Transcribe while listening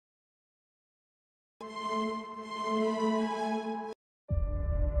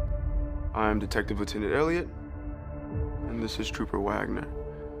I'm Detective Lieutenant Elliott, and this is Trooper Wagner.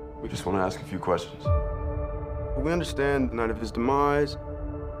 We just want to ask a few questions. We understand the night of his demise,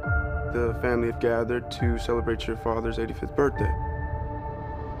 the family have gathered to celebrate your father's 85th birthday.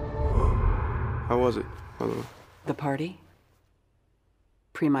 How was it, by the way? The party?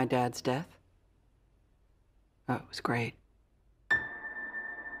 Pre my dad's death? Oh, it was great.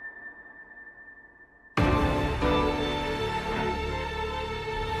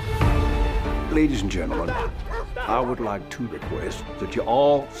 Ladies and gentlemen, I would like to request that you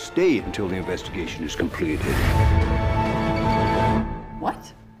all stay until the investigation is completed.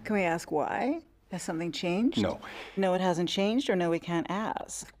 What? Can we ask why? Has something changed? No. No, it hasn't changed, or no, we can't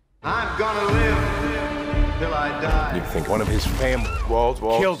ask. I'm gonna live till I die. You think one of his family Walls.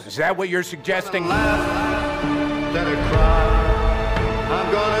 killed? Is that what you're suggesting? Then I cry.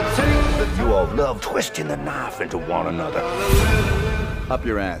 I'm gonna take the You all love twisting the knife into one another. Up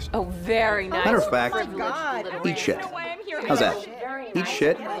your ass. Oh, very nice. Matter of fact, Oh my God. eat shit. How's that? Eat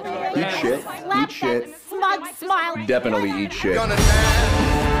shit, eat shit, eat shit. Smug smile. Definitely eat shit. Gonna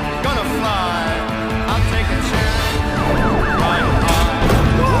dance, gonna fly. I'll take a chance. Right high.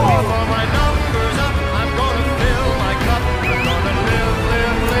 Before my numbers up, I'm gonna fill my cup. I'm gonna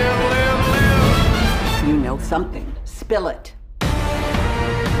live. You know something. Spill it.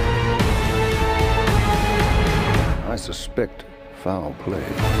 I suspect foul play.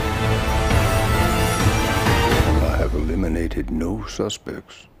 And I have eliminated no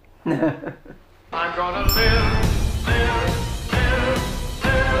suspects. I'm gonna live.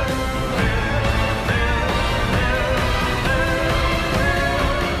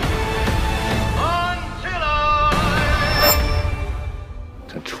 Until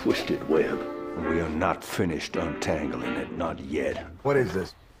It's a twisted web. We are not finished untangling it, not yet. What is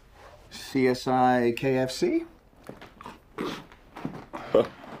this? CSI KFC? Until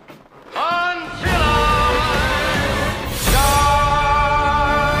I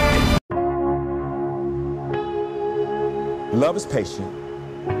die. Love is patient.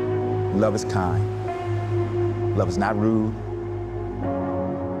 Love is kind. Love is not rude.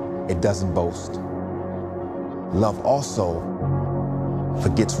 It doesn't boast. Love also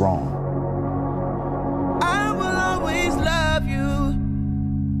forgets wrong. I will always love you.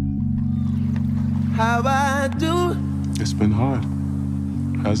 How I do. It's been hard,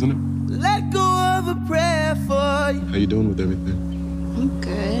 hasn't it? Let go of a prayer for you. How you doing with everything? I'm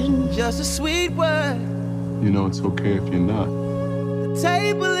good. Just a sweet word. You know it's okay if you're not. The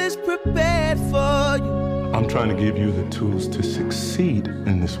table is prepared for you. I'm trying to give you the tools to succeed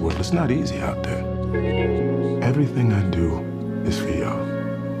in this world. It's not easy out there. Everything I do is for y'all.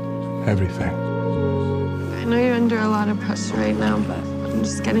 Everything. I know you're under a lot of pressure right now, but I'm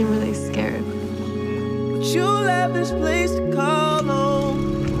just getting really scared. But you'll have this place to call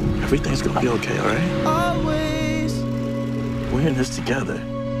home. Everything's gonna be okay, all right? Always. We're in this together.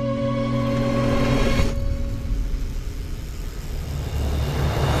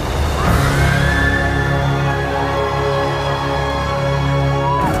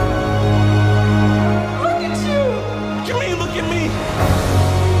 Look at you. What you mean, look at me?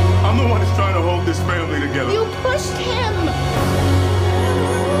 I'm the one that's trying to hold this family together. You pushed him.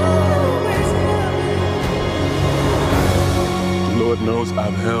 Lord knows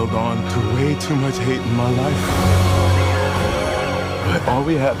I've held on to way too much hate in my life. But all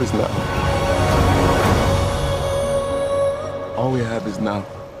we have is now. All we have is now.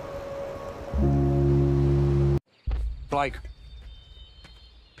 Blake,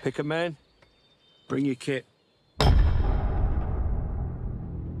 pick a man, bring your kit. I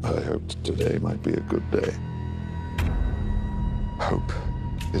hoped today might be a good day. Hope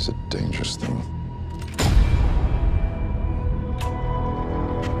is a dangerous thing.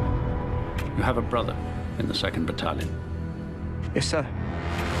 You have a brother in the 2nd Battalion. Yes, sir.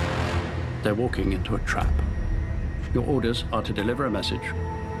 They're walking into a trap. Your orders are to deliver a message,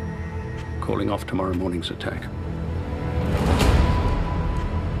 calling off tomorrow morning's attack.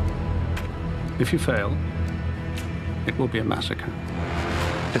 If you fail, it will be a massacre.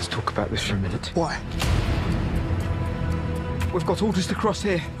 Let's talk about this for a minute. Why? We've got orders to cross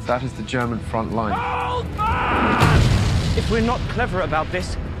here. That is the German front line. If we're not clever about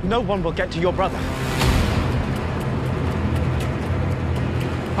this, no one will get to your brother.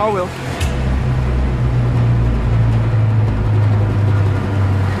 I will.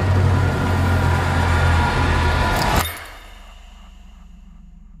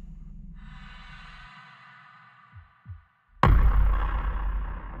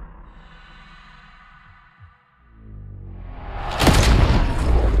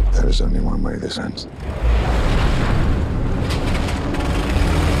 There is only one way this ends.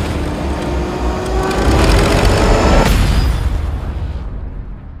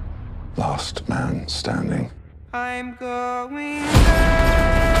 I'm going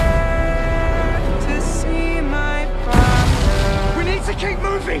back to see my father. We need to keep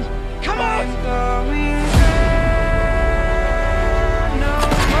moving! Come on! I'm going there, no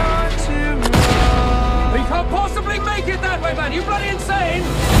more to run. We can't possibly make it that way, man! You bloody insane!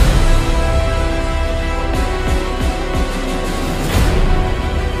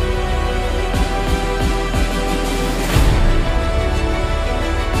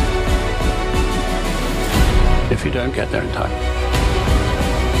 If you don't get there in time,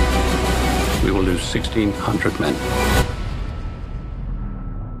 we will lose 1,600 men.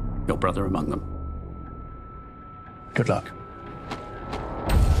 Your brother among them. Good luck.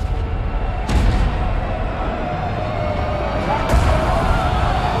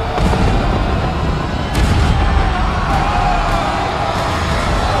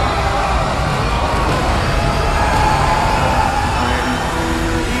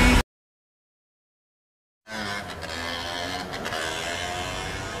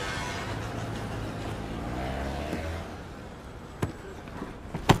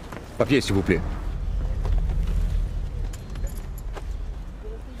 Papier, s'il vous plaît.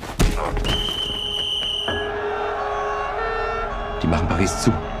 Die machen Paris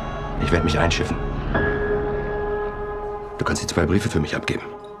zu. Ich werde mich einschiffen. Du kannst die 2 Briefe für mich abgeben.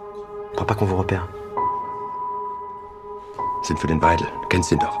 Crois pas qu'on vous repère. Sind für den Weidel. Du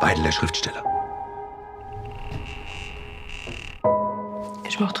kennst ihn doch. Weidel, der Schriftsteller.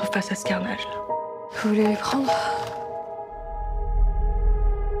 Je me retrouve face à ce carnage-là. Vous voulez les prendre?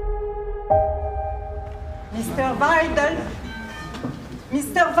 Mr. Weidel.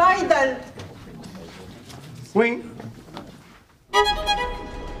 Mr. Weidel. Oui.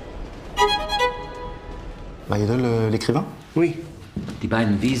 Weidel, l'écrivain? Oui. Die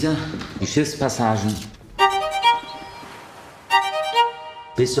beiden Wiese, die Schiffspassagen.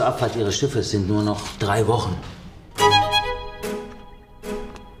 Bis zur Abfahrt ihres Schiffes sind nur noch 3 Wochen.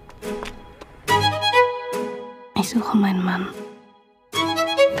 Ich suche meinen Mann.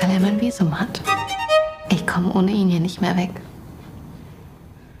 Weil er mein Visum hat. Ich komme ohne ihn hier nicht mehr weg.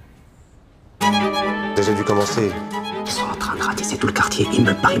 Déjà dû commencer. Ils sont en train de ratisser tout le quartier,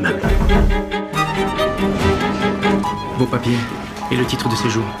 immeuble par immeuble. Vos papiers et le titre de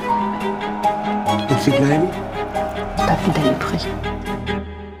séjour. Und Sie bleiben? Bleib wieder übrig.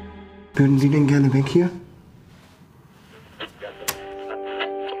 Würden Sie denn gerne weg hier?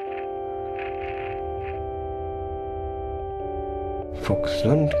 Fuchs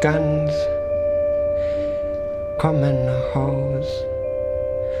und Gans kommen nach Haus.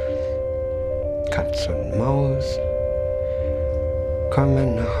 Katz und Maus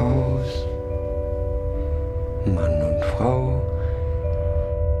kommen nach Haus. Mann und Frau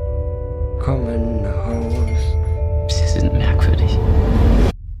kommen nach Haus. Sie sind merkwürdig.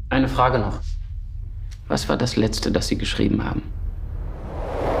 Eine Frage noch. Was war das Letzte, das Sie geschrieben haben?